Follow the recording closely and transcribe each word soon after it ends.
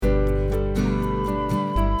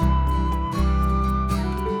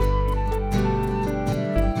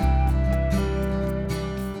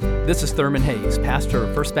This is Thurman Hayes, pastor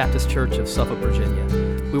of First Baptist Church of Suffolk, Virginia.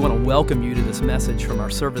 We want to welcome you to this message from our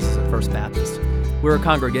services at First Baptist. We're a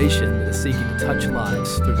congregation that is seeking to touch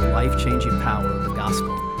lives through the life-changing power of the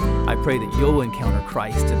gospel. I pray that you'll encounter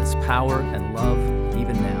Christ in his power and love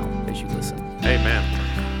even now as you listen. Amen.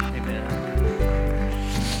 Amen.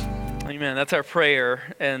 Amen. That's our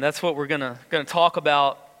prayer, and that's what we're gonna talk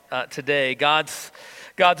about today. God's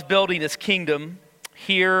building his kingdom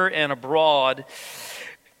here and abroad,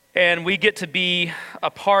 and we get to be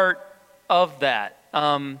a part of that.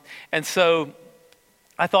 And so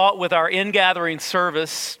I thought with our in-gathering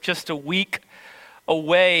service just a week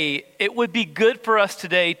away, it would be good for us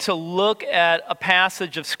today to look at a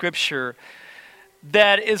passage of Scripture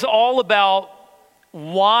that is all about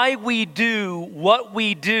why we do what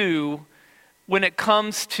we do when it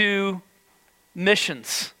comes to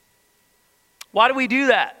missions. Why do we do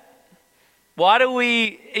that? Why do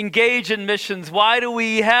we engage in missions? Why do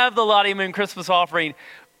we have the Lottie Moon Christmas offering?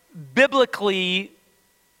 Biblically,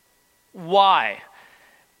 why?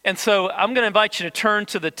 And so I'm going to invite you to turn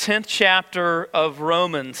to the 10th chapter of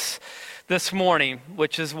Romans this morning,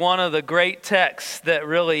 which is one of the great texts that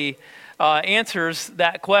really answers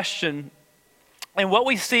that question. And what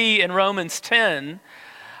we see in Romans 10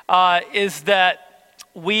 is that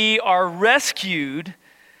we are rescued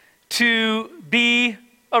to be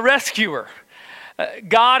a rescuer.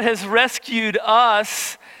 God has rescued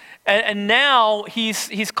us, and now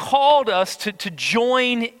He's called us to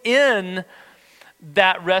join in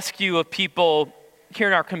that rescue of people here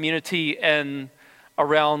in our community and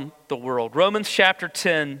around the world. Romans chapter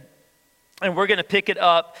 10, and we're going to pick it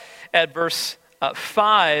up at verse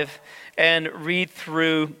 5 and read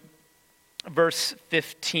through verse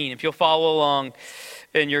 15. If you'll follow along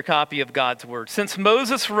in your copy of God's Word. Since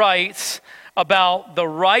Moses writes about the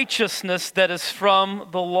righteousness that is from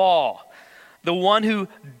the law, the one who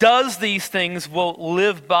does these things will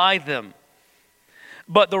live by them.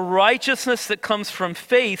 But the righteousness that comes from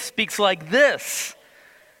faith speaks like this: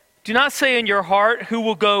 do not say in your heart, who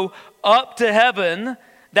will go up to heaven,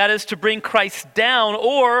 that is to bring Christ down,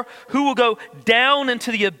 or who will go down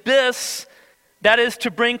into the abyss, that is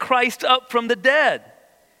to bring Christ up from the dead.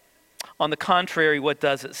 On the contrary, what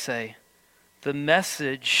does it say? The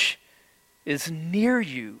message is near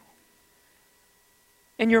you,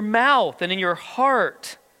 in your mouth and in your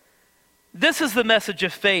heart. This is the message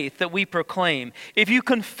of faith that we proclaim. If you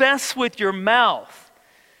confess with your mouth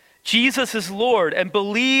Jesus is Lord and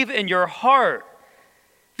believe in your heart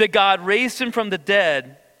that God raised him from the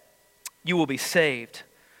dead, you will be saved.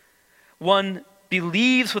 One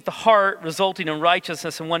believes with the heart, resulting in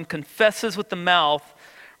righteousness, and one confesses with the mouth,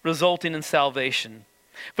 resulting in salvation.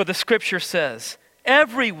 For the Scripture says,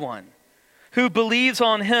 everyone who believes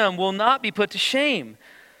on him will not be put to shame,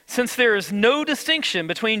 since there is no distinction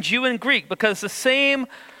between Jew and Greek, because the same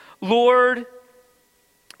Lord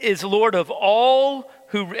is Lord of all,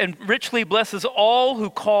 and richly blesses all who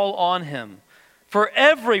call on him. For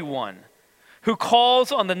everyone who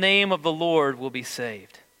calls on the name of the Lord will be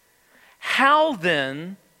saved. How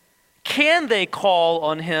then can they call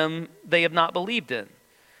on him they have not believed in?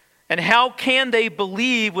 And how can they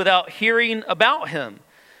believe without hearing about him?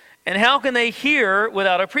 And how can they hear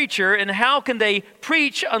without a preacher? And how can they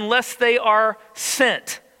preach unless they are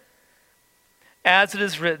sent? As it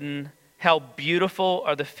is written, how beautiful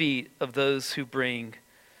are the feet of those who bring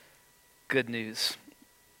good news.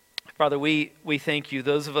 Father, we thank you.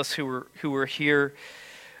 Those of us who are here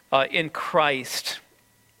in Christ,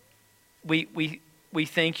 we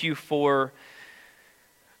thank you for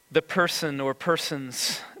the person or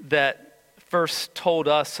persons that first told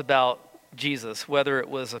us about Jesus, whether it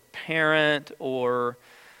was a parent or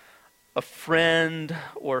a friend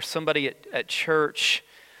or somebody at church.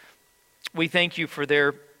 We thank you for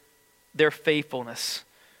their faithfulness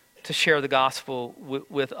to share the gospel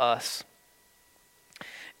with us.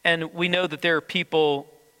 And we know that there are people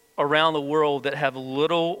around the world that have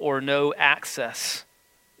little or no access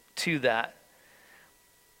to that.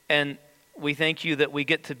 And we thank you that we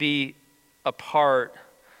get to be a part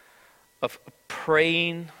of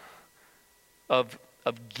praying, of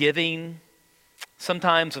giving,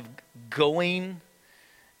 sometimes of going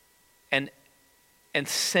and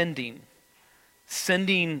sending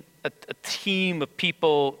a team of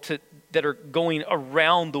people that are going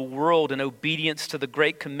around the world in obedience to the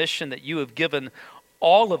great commission that you have given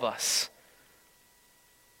all of us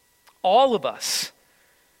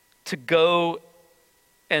to go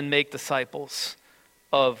and make disciples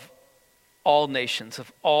of all nations,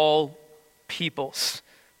 of all peoples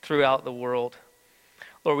throughout the world.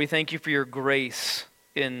 Lord, we thank you for your grace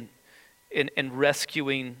in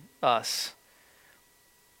rescuing us.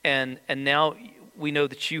 And now we know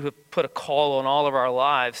that you have put a call on all of our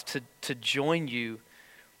lives to join you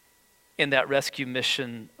in that rescue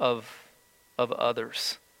mission of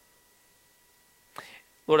others.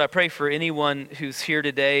 Lord, I pray for anyone who's here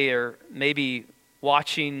today or maybe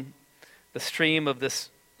watching the stream of this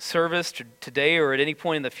service today or at any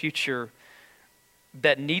point in the future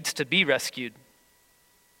that needs to be rescued,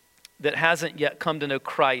 that hasn't yet come to know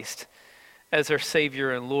Christ as their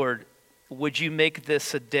Savior and Lord. Would you make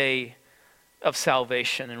this a day of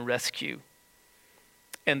salvation and rescue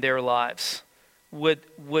in their lives? Would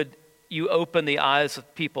you open the eyes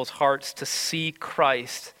of people's hearts to see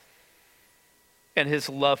Christ and his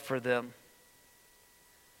love for them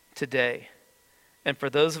today? And for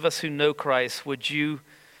those of us who know Christ, would you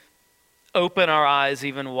open our eyes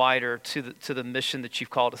even wider to the mission that you've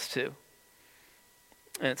called us to?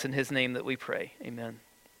 And it's in his name that we pray. Amen.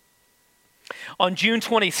 On June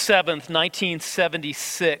 27th,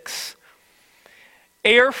 1976,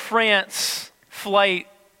 Air France Flight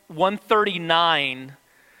 139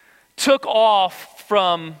 took off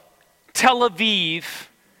from Tel Aviv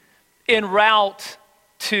en route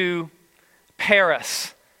to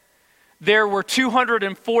Paris. There were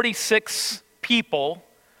 246 people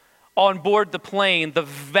on board the plane, the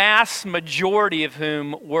vast majority of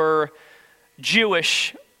whom were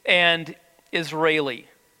Jewish and Israeli.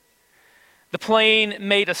 The plane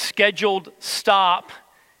made a scheduled stop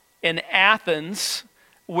in Athens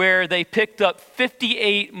where they picked up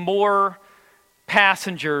 58 more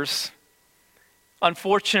passengers,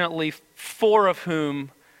 unfortunately 4 of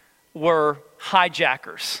whom were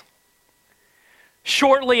hijackers.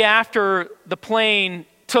 Shortly after the plane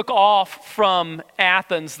took off from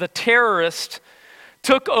Athens, the terrorists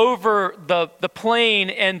took over the plane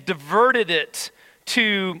and diverted it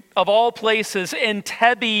to, of all places,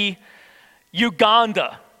 Entebbe,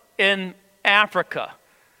 Uganda in Africa.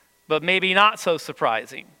 But maybe not so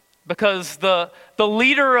surprising, because the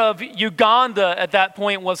leader of Uganda at that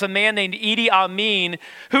point was a man named Idi Amin,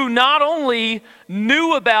 who not only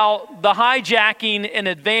knew about the hijacking in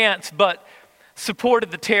advance, but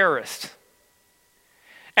supported the terrorists.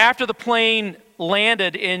 After the plane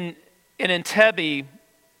landed in Entebbe,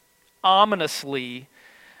 ominously,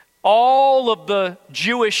 all of the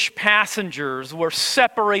Jewish passengers were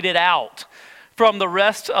separated out from the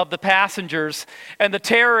rest of the passengers, and the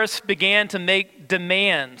terrorists began to make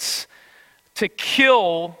demands to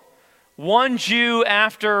kill one Jew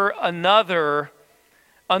after another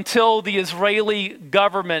until the Israeli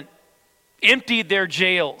government emptied their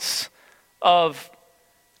jails of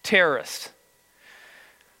terrorists.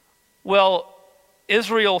 Well,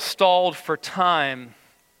 Israel stalled for time,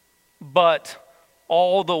 but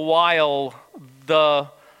all the while the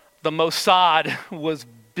Mossad was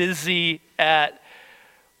busy at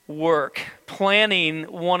work, planning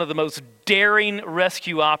one of the most daring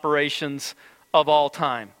rescue operations of all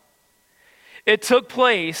time. It took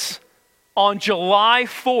place on July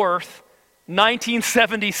 4th,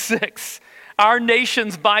 1976, our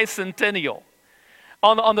nation's bicentennial.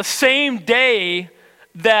 On the same day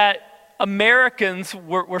that Americans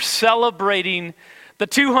were celebrating the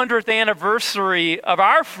 200th anniversary of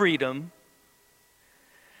our freedom,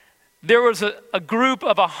 there was a group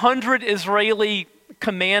of 100 Israeli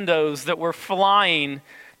commandos that were flying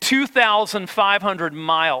 2,500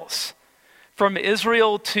 miles from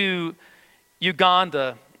Israel to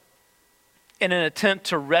Uganda in an attempt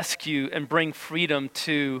to rescue and bring freedom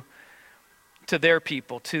to their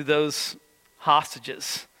people, to those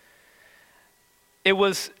hostages. It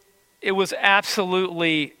was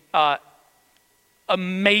absolutely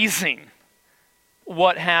amazing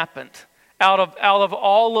what happened. Out of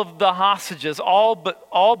all of the hostages, all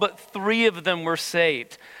but 3 of them were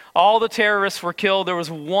saved. All the terrorists were killed. There was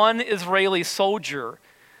one Israeli soldier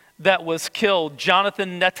that was killed,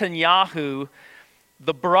 Jonathan Netanyahu,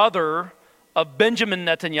 the brother of Benjamin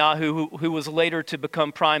Netanyahu, who was later to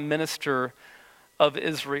become prime minister of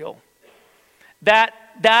Israel. That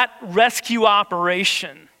rescue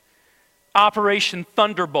operation, Operation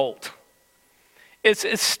Thunderbolt, is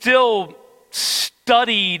still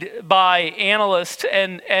studied by analysts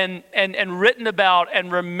and written about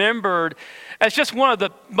and remembered as just one of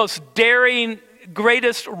the most daring,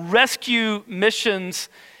 greatest rescue missions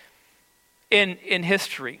in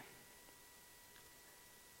history.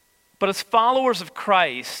 But as followers of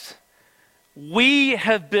Christ, we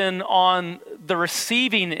have been on the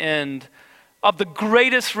receiving end of the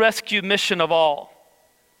greatest rescue mission of all,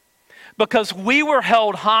 because we were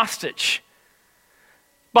held hostage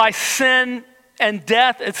by sin and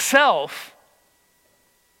death itself.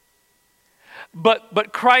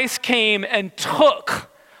 But Christ came and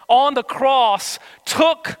took on the cross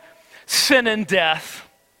took sin and death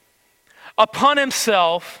upon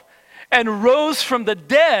himself and rose from the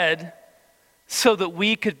dead so that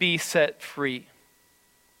we could be set free.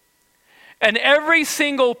 And every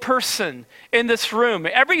single person in this room,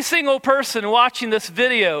 every single person watching this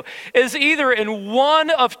video is either in one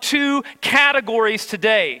of two categories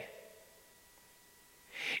today.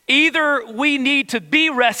 Either we need to be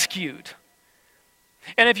rescued,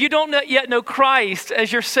 and if you don't yet know Christ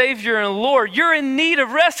as your Savior and Lord, you're in need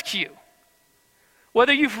of rescue,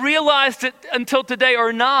 whether you've realized it until today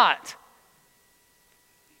or not.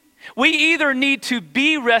 We either need to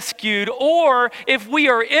be rescued, or if we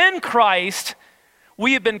are in Christ,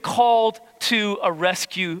 we have been called to a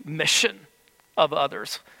rescue mission of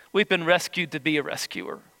others. We've been rescued to be a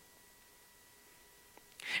rescuer.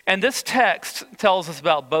 And this text tells us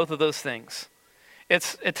about both of those things.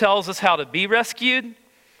 It tells us how to be rescued,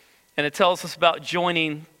 and it tells us about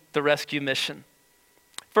joining the rescue mission.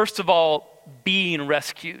 First of all, being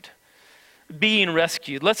rescued. Being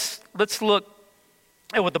rescued. Let's look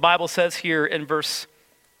at what the Bible says here in verse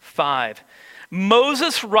 5.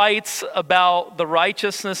 Moses writes about the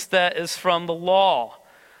righteousness that is from the law.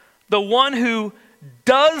 The one who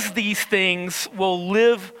does these things will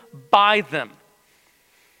live by them.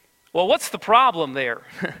 Well, what's the problem there?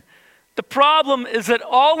 The problem is that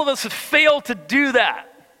all of us have failed to do that.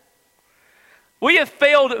 We have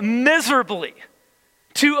failed miserably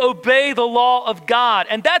to obey the law of God,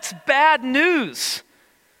 and that's bad news.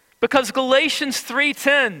 Because Galatians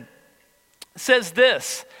 3:10 says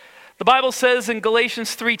this. The Bible says in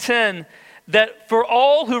Galatians 3:10 that for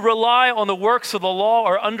all who rely on the works of the law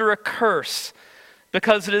are under a curse,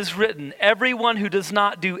 because it is written, everyone who does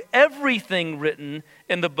not do everything written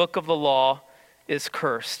in the book of the law is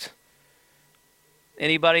cursed.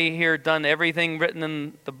 Anybody here done everything written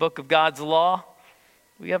in the book of God's law?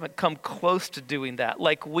 We haven't come close to doing that.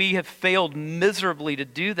 Like, we have failed miserably to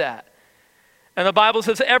do that. And the Bible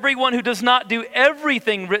says everyone who does not do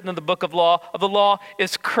everything written in the book of the law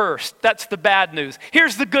is cursed. That's the bad news.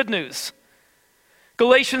 Here's the good news.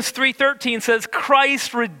 Galatians 3:13 says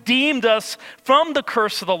Christ redeemed us from the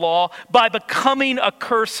curse of the law by becoming a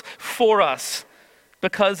curse for us.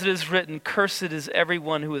 Because it is written, cursed is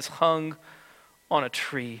everyone who is hung on a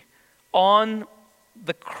tree. On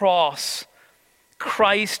the cross,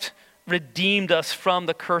 Christ redeemed us from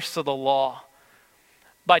the curse of the law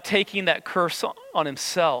by taking that curse on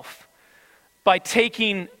himself, by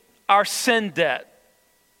taking our sin debt,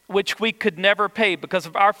 which we could never pay because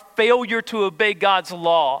of our failure to obey God's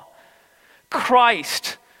law.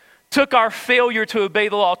 Christ took our failure to obey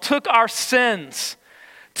the law, took our sins,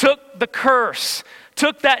 took the curse,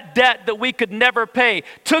 took that debt that we could never pay,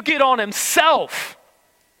 took it on himself,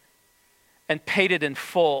 and paid it in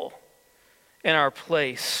full in our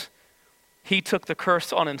place. He took the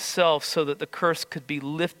curse on himself so that the curse could be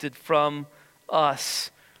lifted from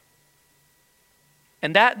us.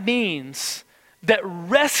 And that means that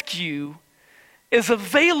rescue is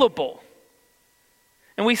available.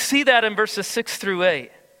 And we see that in verses 6 through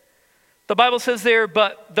 8. The Bible says there,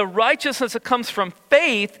 but the righteousness that comes from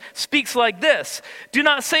faith speaks like this. Do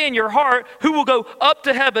not say in your heart, who will go up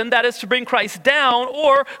to heaven, that is to bring Christ down,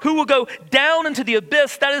 or who will go down into the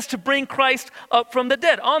abyss, that is to bring Christ up from the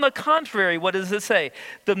dead. On the contrary, what does it say?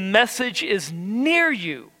 The message is near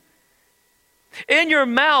you, in your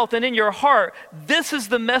mouth and in your heart. This is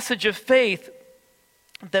the message of faith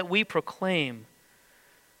that we proclaim.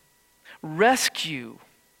 Rescue,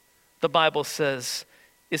 the Bible says,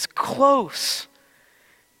 is close.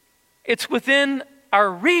 It's within our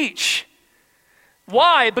reach.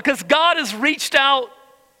 Why? Because God has reached out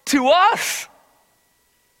to us.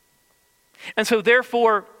 And so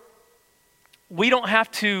therefore, we don't have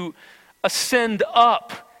to ascend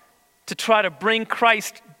up to try to bring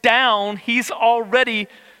Christ down. He's already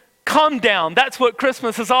come down. That's what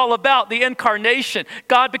Christmas is all about, the incarnation.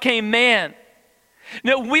 God became man.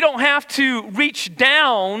 No, we don't have to reach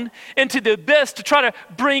down into the abyss to try to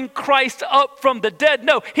bring Christ up from the dead.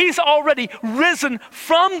 No, he's already risen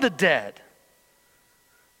from the dead.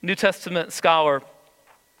 New Testament scholar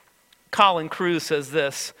Colin Cruz says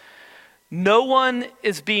this: no one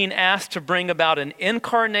is being asked to bring about an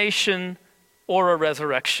incarnation or a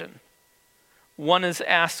resurrection. One is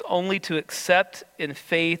asked only to accept in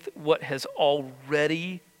faith what has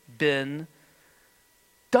already been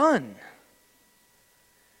done.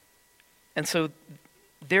 And so,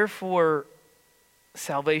 therefore,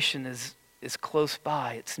 salvation is close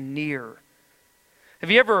by. It's near. Have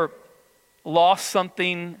you ever lost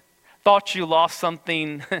something, thought you lost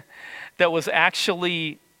something that was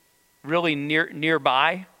actually really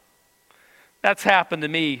nearby? That's happened to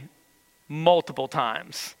me multiple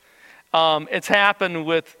times. It's happened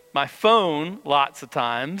with my phone lots of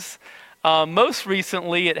times. Most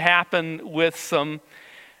recently, it happened with some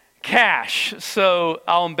cash. So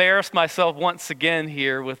I'll embarrass myself once again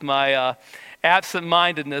here with my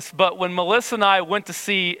absent-mindedness. But when Melissa and I went to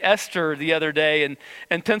see Esther the other day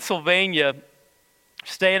in Pennsylvania,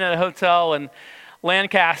 staying at a hotel in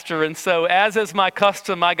Lancaster, and so as is my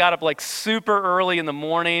custom, I got up like super early in the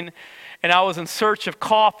morning, and I was in search of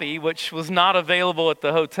coffee, which was not available at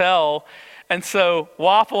the hotel. And so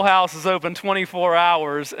Waffle House is open 24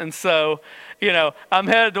 hours. And so, I'm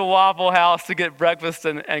headed to Waffle House to get breakfast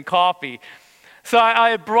and coffee. So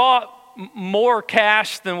I had brought more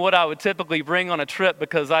cash than what I would typically bring on a trip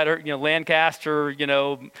because I'd heard, Lancaster,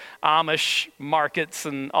 Amish markets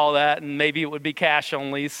and all that, and maybe it would be cash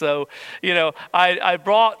only. So, I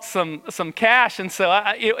brought some cash, and so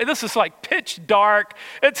this is like pitch dark.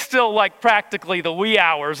 It's still like practically the wee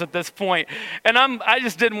hours at this point, and I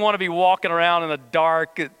just didn't want to be walking around in a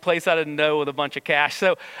dark place I didn't know with a bunch of cash.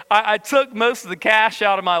 So I took most of the cash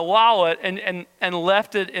out of my wallet and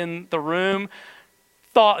left it in the room.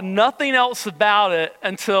 Thought nothing else about it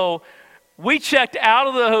until we checked out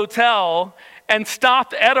of the hotel and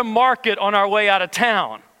stopped at a market on our way out of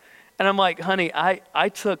town. And I'm like, honey, I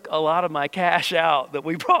took a lot of my cash out that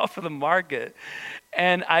we brought for the market.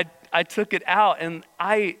 And I took it out, and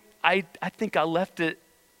I think I left it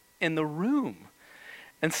in the room.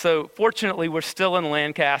 And so fortunately, we're still in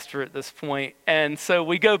Lancaster at this point. And so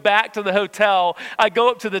we go back to the hotel. I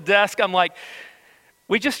go up to the desk. I'm like,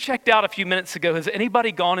 we just checked out a few minutes ago. Has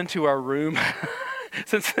anybody gone into our room?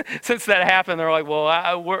 Since that happened, they're like, well,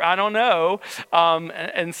 I don't know.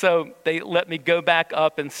 And so they let me go back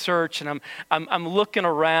up and search, and I'm looking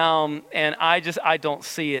around, and I don't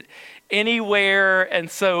see it anywhere.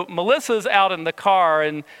 And so Melissa's out in the car,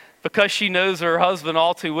 and because she knows her husband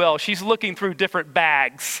all too well, she's looking through different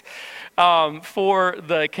bags for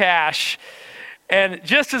the cash. And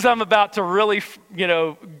just as I'm about to really,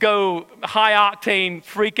 go high-octane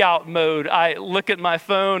freak-out mode, I look at my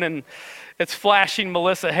phone, and it's flashing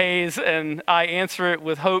Melissa Hayes, and I answer it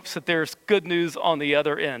with hopes that there's good news on the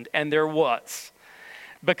other end. And there was.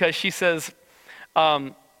 Because she says,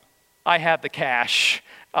 I have the cash.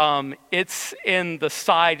 It's in the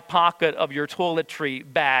side pocket of your toiletry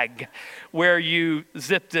bag where you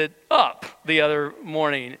zipped it up the other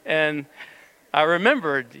morning. And I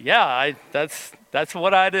remembered, that's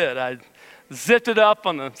what I did. I zipped it up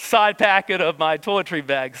on the side pocket of my toiletry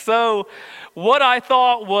bag. So what I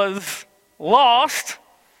thought was lost,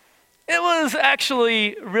 it was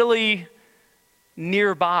actually really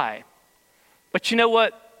nearby. But you know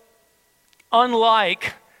what?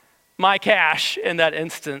 Unlike my cash in that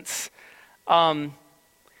instance,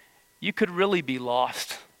 you could really be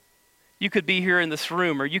lost. You could be here in this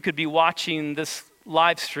room, or you could be watching this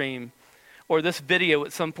live stream or this video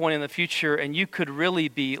at some point in the future, and you could really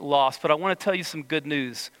be lost. But I want to tell you some good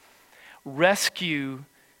news. Rescue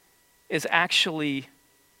is actually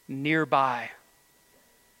nearby.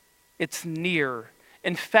 It's near.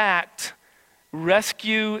 In fact,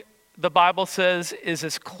 rescue, the Bible says, is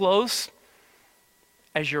as close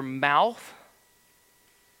as your mouth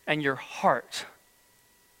and your heart.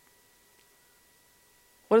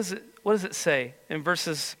 What does it say in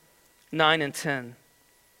verses 9 and 10?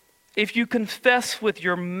 If you confess with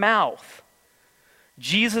your mouth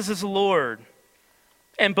Jesus is Lord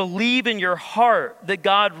and believe in your heart that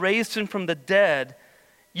God raised him from the dead,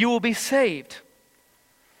 you will be saved.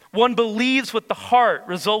 One believes with the heart,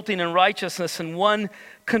 resulting in righteousness, and one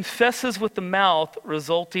confesses with the mouth,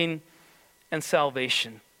 resulting in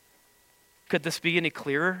salvation. Could this be any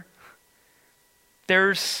clearer?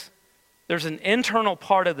 There's an internal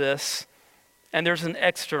part of this, and there's an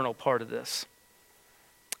external part of this.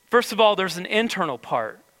 First of all, there's an internal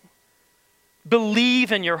part.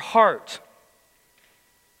 Believe in your heart.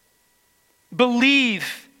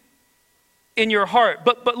 Believe in your heart.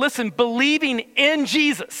 But listen, believing in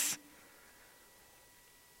Jesus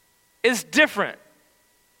is different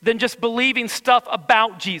than just believing stuff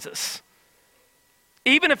about Jesus,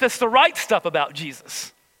 even if it's the right stuff about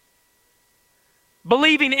Jesus.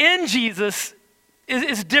 Believing in Jesus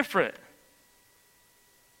is different.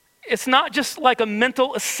 It's not just like a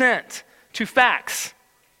mental assent to facts.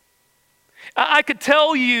 I could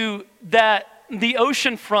tell you that the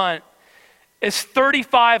ocean front is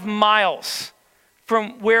 35 miles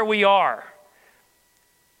from where we are.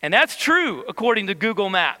 And that's true according to Google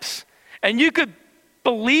Maps. And you could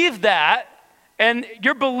believe that, and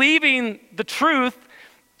you're believing the truth.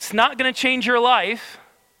 It's not going to change your life.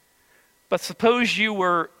 But suppose you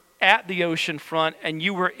were at the ocean front and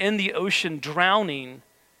you were in the ocean drowning,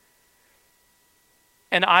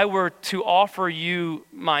 and I were to offer you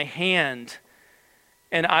my hand,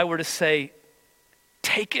 and I were to say,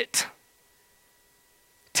 take it,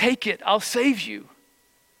 I'll save you.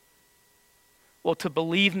 Well, to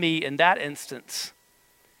believe me in that instance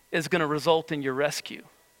is going to result in your rescue.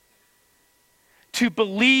 To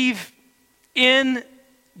believe in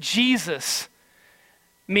Jesus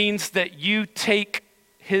means that you take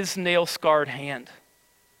his nail-scarred hand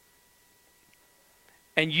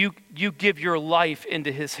and you give your life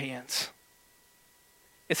into his hands.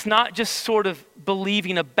 It's not just sort of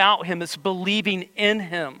believing about him, it's believing in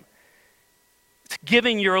him. It's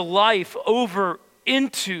giving your life over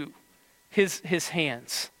into his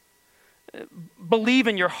hands. Believe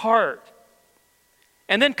in your heart.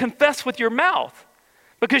 And then confess with your mouth.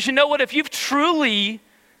 Because you know what? If you've truly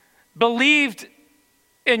believed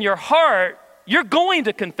in your heart, you're going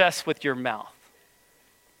to confess with your mouth.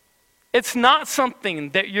 It's not something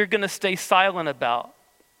that you're going to stay silent about.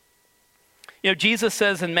 You know, Jesus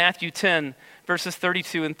says in Matthew 10, verses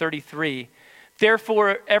 32 and 33,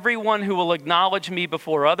 therefore, everyone who will acknowledge me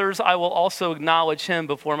before others, I will also acknowledge him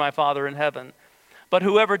before my Father in heaven. But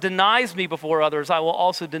whoever denies me before others, I will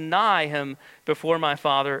also deny him before my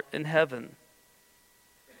Father in heaven.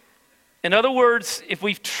 In other words, if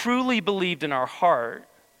we've truly believed in our heart,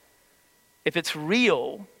 if it's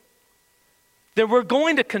real, then we're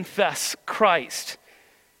going to confess Christ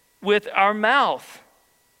with our mouth.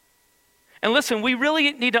 And listen, we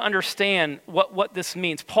really need to understand what this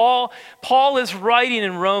means. Paul is writing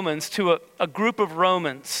in Romans to a group of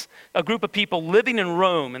Romans, a group of people living in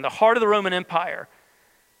Rome, in the heart of the Roman Empire,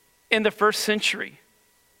 in the first century,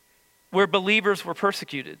 where believers were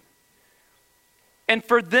persecuted. And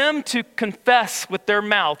for them to confess with their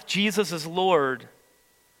mouth, Jesus is Lord,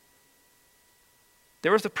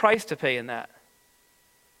 there was a price to pay in that.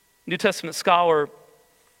 New Testament scholar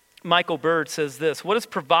Michael Bird says this: what is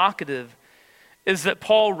provocative is that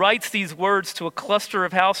Paul writes these words to a cluster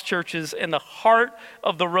of house churches in the heart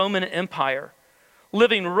of the Roman Empire,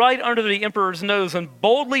 living right under the emperor's nose and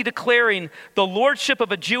boldly declaring the lordship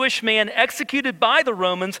of a Jewish man executed by the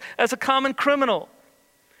Romans as a common criminal.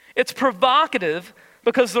 It's provocative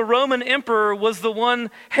because the Roman emperor was the one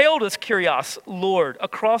hailed as Kyrios, Lord,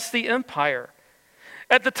 across the empire.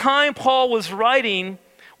 At the time Paul was writing,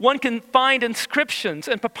 one can find inscriptions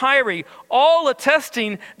and papyri all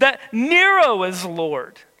attesting that Nero is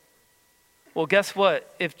Lord. Well, guess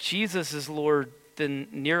what? If Jesus is Lord, then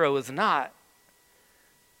Nero is not.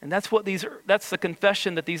 And that's the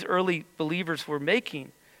confession that these early believers were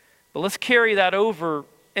making. But let's carry that over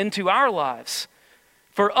into our lives.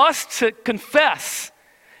 For us to confess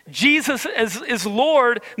Jesus is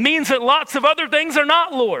Lord means that lots of other things are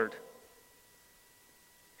not Lord.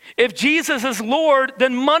 If Jesus is Lord,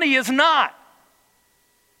 then money is not.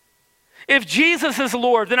 If Jesus is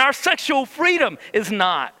Lord, then our sexual freedom is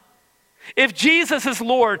not. If Jesus is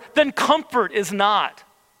Lord, then comfort is not.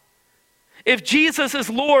 If Jesus is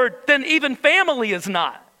Lord, then even family is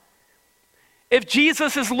not. If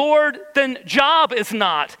Jesus is Lord, then job is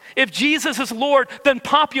not. If Jesus is Lord, then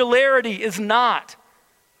popularity is not.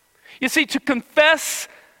 You see, to confess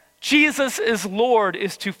Jesus is Lord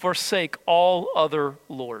is to forsake all other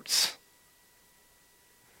lords.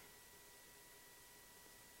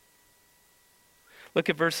 Look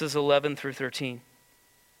at verses 11 through 13.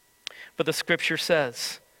 But the scripture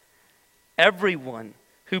says, everyone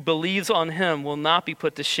who believes on him will not be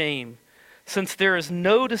put to shame, since there is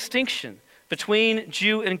no distinction between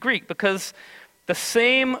Jew and Greek, because the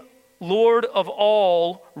same Lord of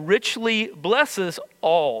all richly blesses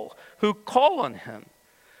all who call on him.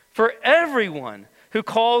 For everyone who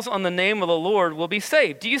calls on the name of the Lord will be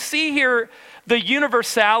saved. Do you see here the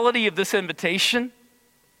universality of this invitation?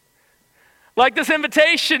 Like, this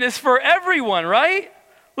invitation is for everyone, right?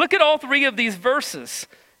 Look at all three of these verses.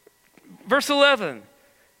 Verse 11,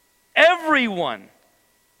 everyone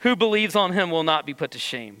who believes on him will not be put to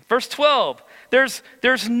shame. Verse 12,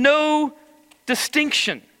 there's no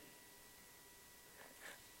distinction.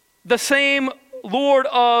 The same Lord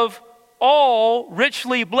of all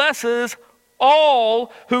richly blesses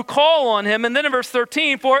all who call on him. And then in verse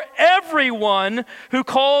 13, for everyone who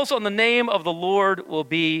calls on the name of the Lord will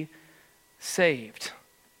be saved.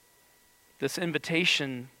 This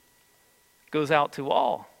invitation goes out to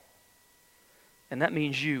all. And that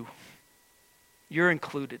means you. You're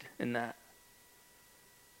included in that.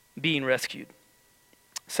 Being rescued.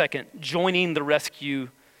 Second, joining the rescue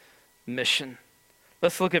mission.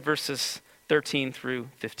 Let's look at verses 13 through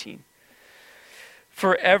 15.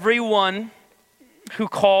 For everyone who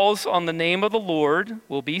calls on the name of the Lord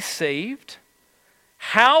will be saved.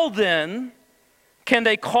 How then can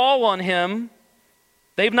they call on him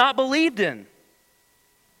they've not believed in?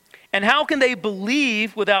 And how can they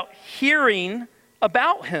believe without hearing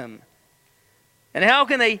about him? And how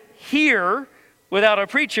can they hear without a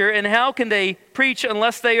preacher? And how can they preach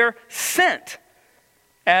unless they are sent?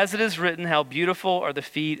 As it is written, how beautiful are the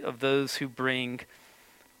feet of those who bring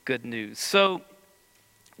good news. So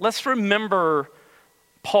let's remember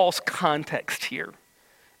Paul's context here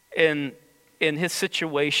in his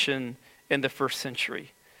situation in the first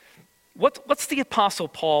century. What's the Apostle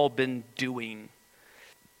Paul been doing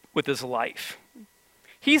with his life?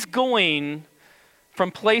 He's going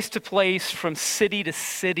from place to place, from city to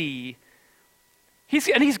city.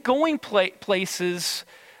 He's going places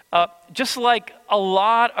just like a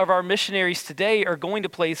lot of our missionaries today are going to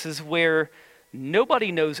places where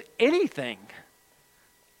nobody knows anything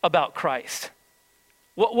about Christ.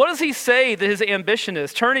 What does he say that his ambition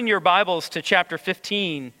is? Turn in your Bibles to chapter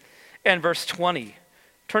 15 and verse 20.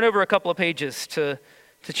 Turn over a couple of pages to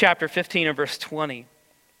chapter 15 and verse 20.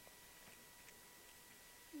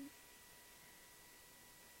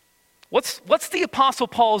 What's the Apostle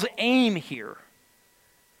Paul's aim here?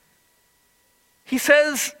 He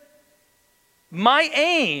says, my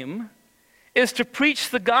aim is to preach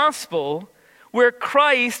the gospel where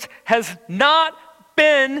Christ has not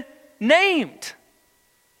been named,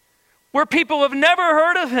 where people have never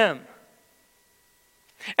heard of him.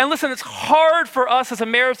 And listen, it's hard for us as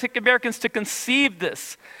Americans to conceive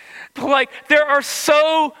this. Like, there are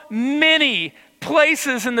so many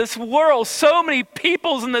places in this world, so many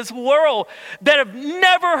peoples in this world that have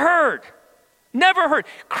never heard.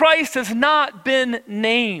 Christ has not been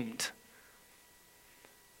named.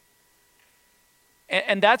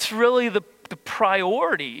 And that's really the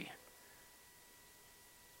priority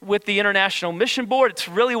with the International Mission Board. It's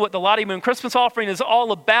really what the Lottie Moon Christmas offering is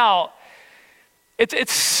all about.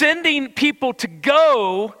 It's sending people to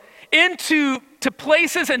go into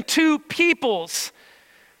places and to peoples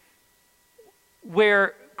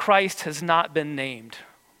where Christ has not been named.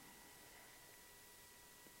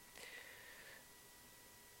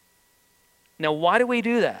 Now, why do we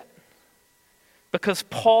do that? Because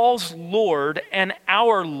Paul's Lord and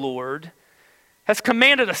our Lord has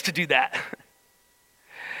commanded us to do that.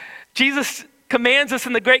 Jesus commands us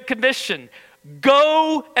in the Great Commission,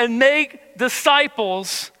 go and make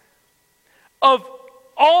disciples of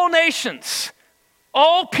all nations,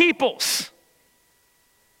 all peoples.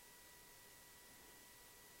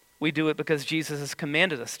 We do it because Jesus has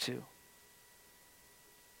commanded us to.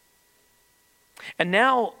 And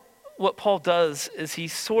now what Paul does is he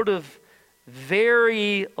sort of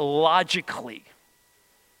very logically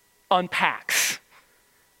unpacks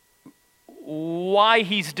why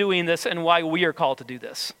he's doing this and why we are called to do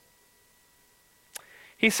this.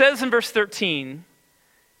 He says in verse 13,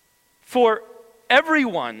 for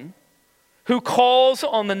everyone who calls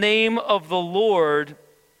on the name of the Lord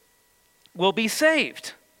will be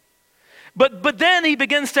saved. But then he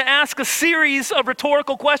begins to ask a series of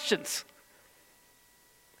rhetorical questions.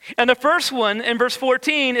 And the first one in verse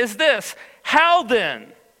 14 is this: how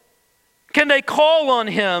then can they call on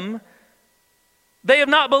him they have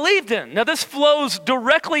not believed in? Now this flows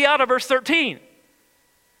directly out of verse 13,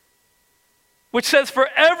 which says, for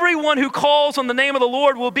everyone who calls on the name of the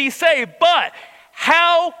Lord will be saved. But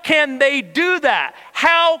how can they do that?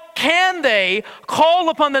 How can they call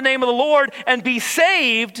upon the name of the Lord and be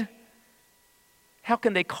saved? How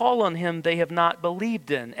can they call on him they have not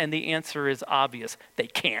believed in? And the answer is obvious. They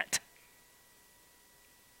can't.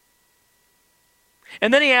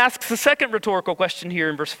 And then he asks the second rhetorical question here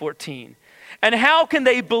in verse 14. And how can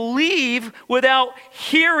they believe without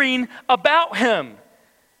hearing about him?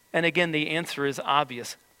 And again, the answer is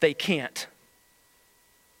obvious. They can't.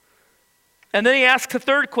 And then he asks the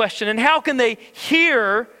third question. And how can they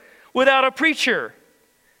hear without a preacher?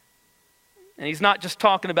 And he's not just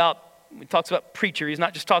talking about, when he talks about preacher, he's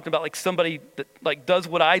not just talking about like somebody that like does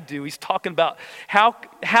what I do. He's talking about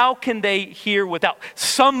how can they hear without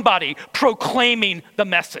somebody proclaiming the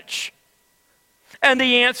message? And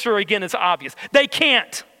the answer again is obvious. They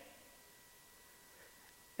can't.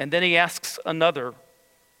 And then he asks another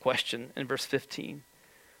question in verse 15.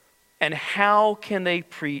 And how can they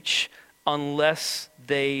preach unless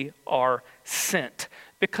they are sent?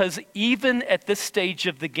 Because even at this stage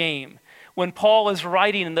of the game, when Paul is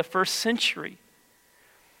writing in the first century,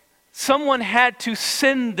 someone had to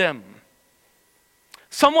send them.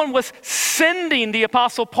 Someone was sending the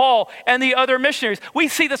Apostle Paul and the other missionaries. We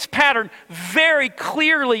see this pattern very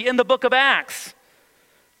clearly in the book of Acts.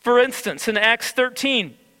 For instance, in Acts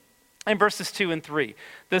 13, in verses 2 and 3.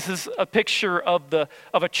 This is a picture of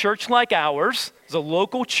a church like ours. It's a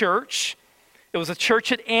local church. It was a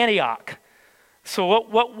church at Antioch. So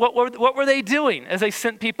what were they doing as they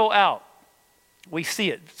sent people out? We see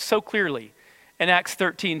it so clearly in Acts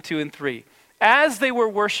 13, 2 and 3. As they were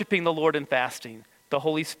worshiping the Lord and fasting, the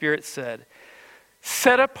Holy Spirit said,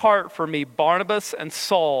 "Set apart for me Barnabas and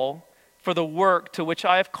Saul for the work to which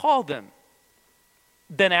I have called them."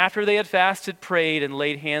 Then after they had fasted, prayed, and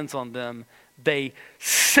laid hands on them, they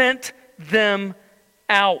sent them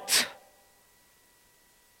out.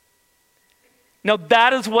 Now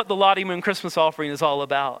that is what the Lottie Moon Christmas offering is all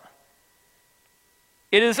about.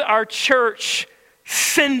 It is our church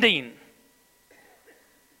sending.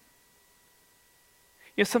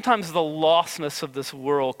 You know, sometimes the lostness of this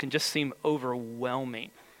world can just seem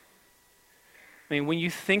overwhelming. I mean, when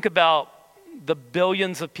you think about the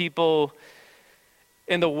billions of people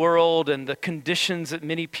in the world and the conditions that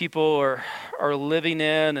many people are living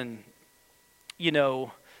in, and, you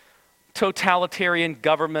know, totalitarian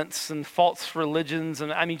governments and false religions,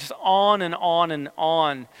 and I mean, just on and on and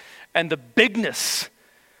on, and the bigness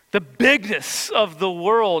of the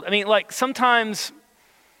world. I mean, like, sometimes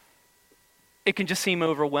it can just seem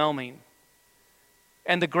overwhelming.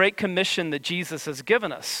 And the Great Commission that Jesus has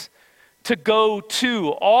given us to go to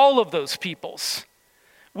all of those peoples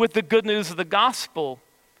with the good news of the gospel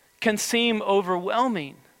can seem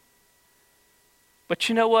overwhelming. But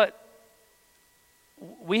you know what?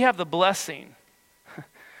 We have the blessing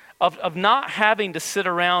of not having to sit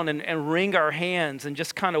around and wring our hands and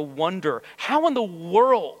just kind of wonder, how in the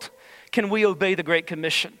world can we obey the Great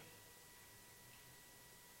Commission?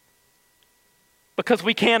 Because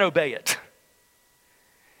we can obey it.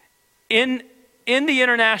 In the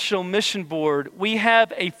International Mission Board, we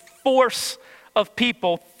have a force of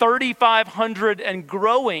people, 3,500 and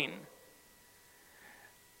growing,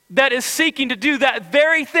 that is seeking to do that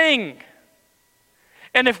very thing.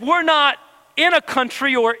 And if we're not in a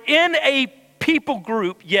country or in a people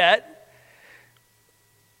group yet,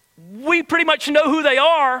 we pretty much know who they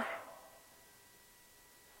are.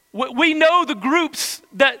 We know the groups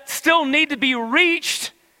that still need to be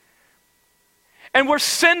reached, and we're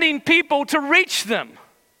sending people to reach them.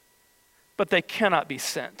 But they cannot be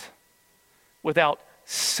sent without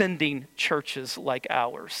sending churches like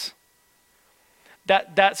ours.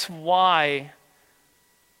 That's why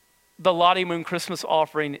the Lottie Moon Christmas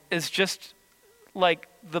offering is just like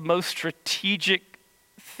the most strategic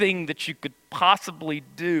thing that you could possibly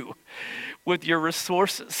do with your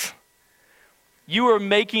resources. You are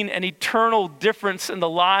making an eternal difference in the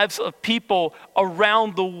lives of people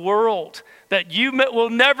around the world that you will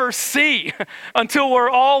never see until we're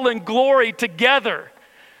all in glory together.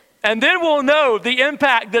 And then we'll know the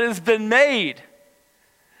impact that has been made.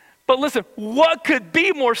 But listen, what could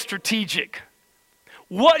be more strategic?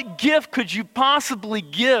 What gift could you possibly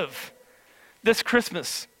give this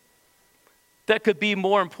Christmas that could be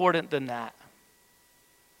more important than that?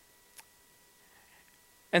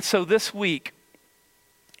 And so this week,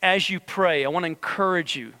 as you pray, I want to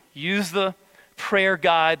encourage you, use the prayer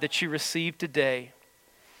guide that you received today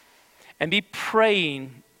and be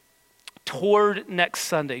praying toward next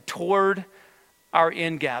Sunday, toward our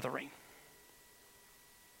ingathering.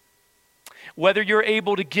 Whether you're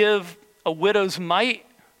able to give a widow's mite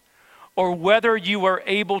or whether you are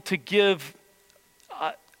able to give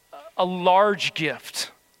a large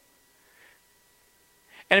gift.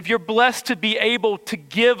 And if you're blessed to be able to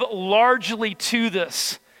give largely to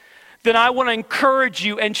this, then I want to encourage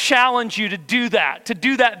you and challenge you to do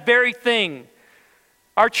that very thing.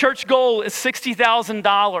 Our church goal is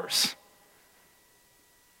 $60,000.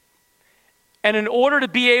 And in order to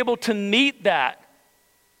be able to meet that,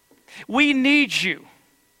 we need you.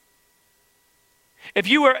 If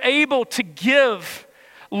you are able to give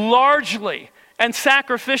largely and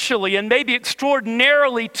sacrificially and maybe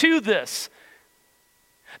extraordinarily to this,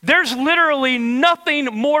 there's literally nothing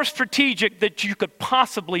more strategic that you could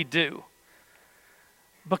possibly do,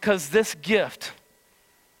 because this gift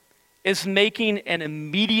is making an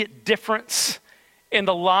immediate difference in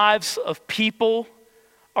the lives of people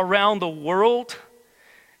around the world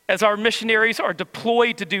as our missionaries are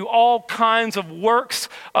deployed to do all kinds of works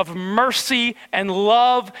of mercy and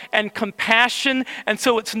love and compassion. And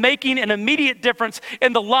so it's making an immediate difference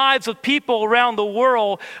in the lives of people around the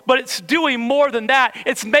world, but it's doing more than that.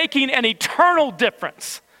 It's making an eternal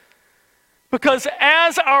difference. Because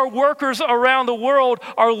as our workers around the world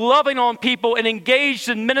are loving on people and engaged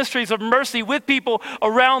in ministries of mercy with people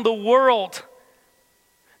around the world,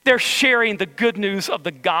 they're sharing the good news of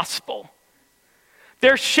the gospel.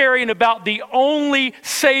 They're sharing about the only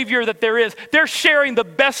Savior that there is. They're sharing the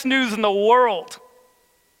best news in the world.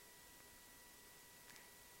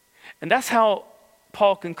 And that's how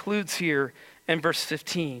Paul concludes here in verse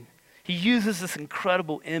 15. He uses this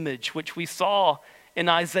incredible image, which we saw in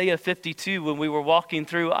Isaiah 52 when we were walking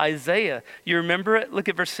through Isaiah. You remember it? Look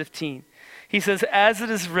at verse 15. He says, as it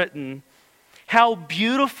is written, how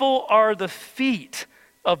beautiful are the feet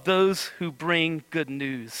of those who bring good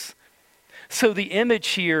news. So the image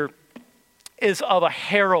here is of a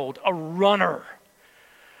herald, a runner,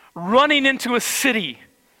 running into a city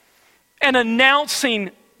and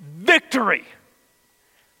announcing victory.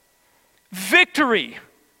 Victory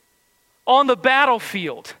on the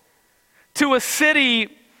battlefield to a city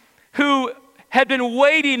who had been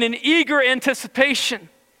waiting in eager anticipation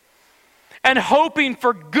and hoping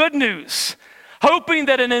for good news, hoping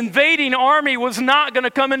that an invading army was not going to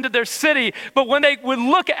come into their city. But when they would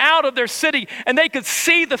look out of their city and they could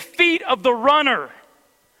see the feet of the runner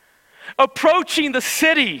approaching the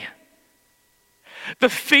city, the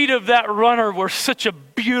feet of that runner were such a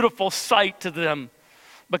beautiful sight to them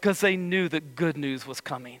because they knew that good news was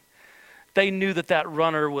coming. They knew that that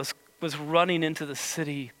runner was running into the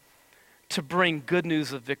city to bring good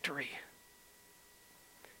news of victory.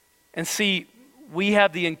 And see, we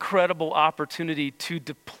have the incredible opportunity to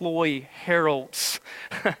deploy heralds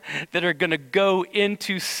that are going to go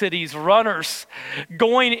into cities, runners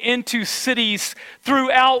going into cities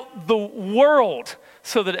throughout the world,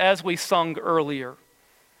 so that as we sung earlier,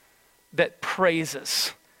 that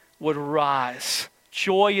praises would rise,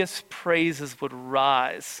 joyous praises would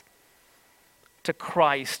rise to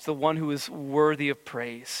Christ, the one who is worthy of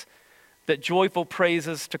praise. That joyful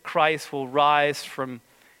praises to Christ will rise from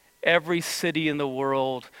every city in the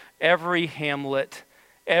world, every hamlet,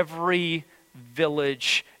 every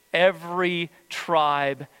village, every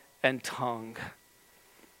tribe and tongue.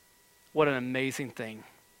 What an amazing thing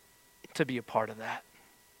to be a part of that.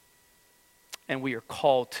 And we are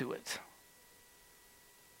called to it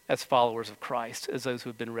as followers of Christ, as those who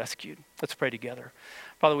have been rescued. Let's pray together.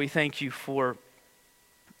 Father, we thank you for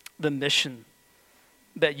the mission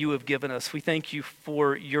that you have given us. We thank you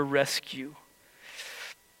for your rescue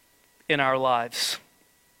in our lives.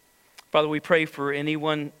 Father, we pray for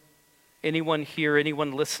anyone here,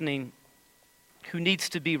 anyone listening who needs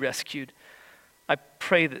to be rescued. I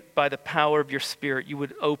pray that by the power of your Spirit, you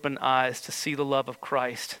would open eyes to see the love of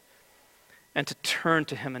Christ and to turn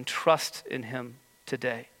to him and trust in him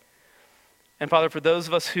today. And Father, for those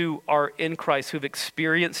of us who are in Christ, who've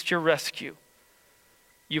experienced your rescue,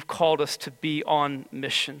 you've called us to be on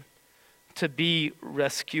mission, to be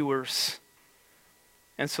rescuers.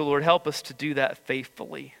 And so, Lord, help us to do that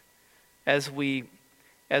faithfully as we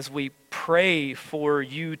pray for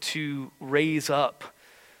you to raise up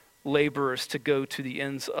laborers to go to the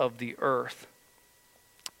ends of the earth,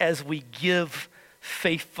 as we give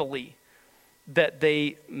faithfully that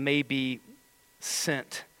they may be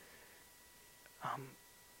sent.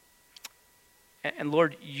 And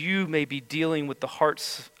Lord, you may be dealing with the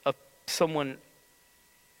hearts of someone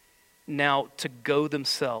now to go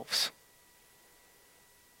themselves.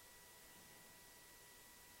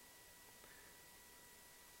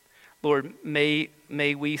 Lord, may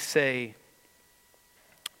we say,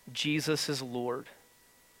 Jesus is Lord.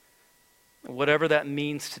 Whatever that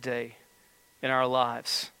means today in our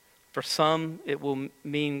lives. For some, it will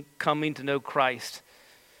mean coming to know Christ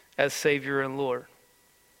as Savior and Lord.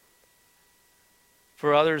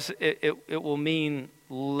 For others, it will mean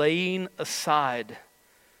laying aside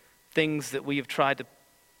things that we have tried to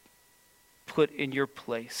put in your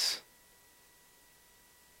place.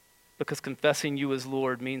 Because confessing you as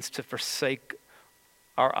Lord means to forsake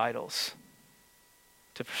our idols,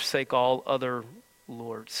 to forsake all other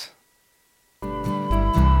lords. May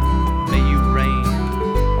you reign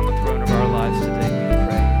on the throne of our lives today, we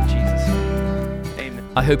pray in Jesus' name.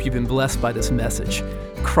 Amen. I hope you've been blessed by this message.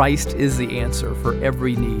 Christ is the answer for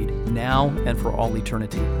every need, now and for all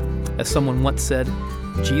eternity. As someone once said,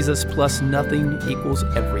 Jesus plus nothing equals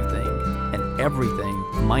everything, and everything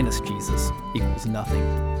minus Jesus equals nothing.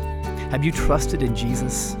 Have you trusted in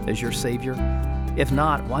Jesus as your Savior? If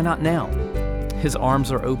not, why not now? His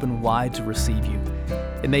arms are open wide to receive you.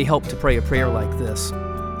 It may help to pray a prayer like this.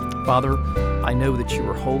 Father, I know that you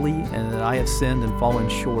are holy and that I have sinned and fallen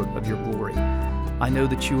short of your glory. I know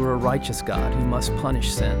that you are a righteous God who must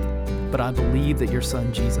punish sin, but I believe that your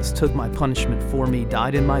Son Jesus took my punishment for me,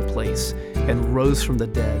 died in my place, and rose from the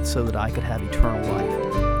dead so that I could have eternal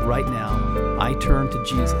life. Right now, I turn to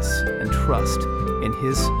Jesus and trust in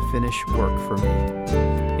his finished work for me.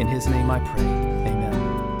 In his name I pray,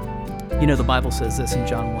 amen. You know, the Bible says this in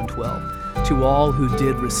John 1:12, To all who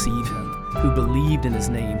did receive him, who believed in his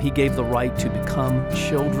name, he gave the right to become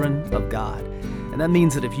children of God. And that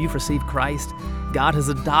means that if you've received Christ, God has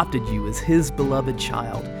adopted you as his beloved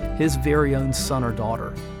child, his very own son or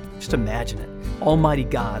daughter. Just imagine it. Almighty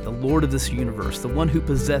God, the Lord of this universe, the one who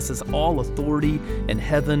possesses all authority in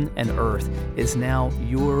heaven and earth, is now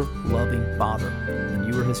your loving Father,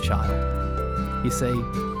 and you are his child. You say,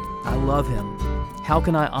 I love him. How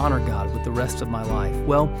can I honor God with the rest of my life?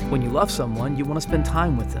 Well, when you love someone, you want to spend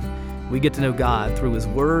time with them. We get to know God through his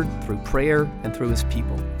word, through prayer, and through his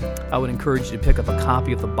people. I would encourage you to pick up a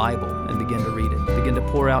copy of the Bible and begin to read it. Begin to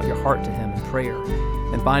pour out your heart to him in prayer.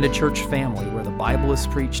 And find a church family where the Bible is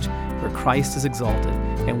preached, where Christ is exalted,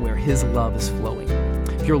 and where his love is flowing.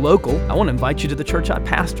 If you're local, I want to invite you to the church I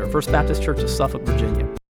pastor, First Baptist Church of Suffolk, Virginia.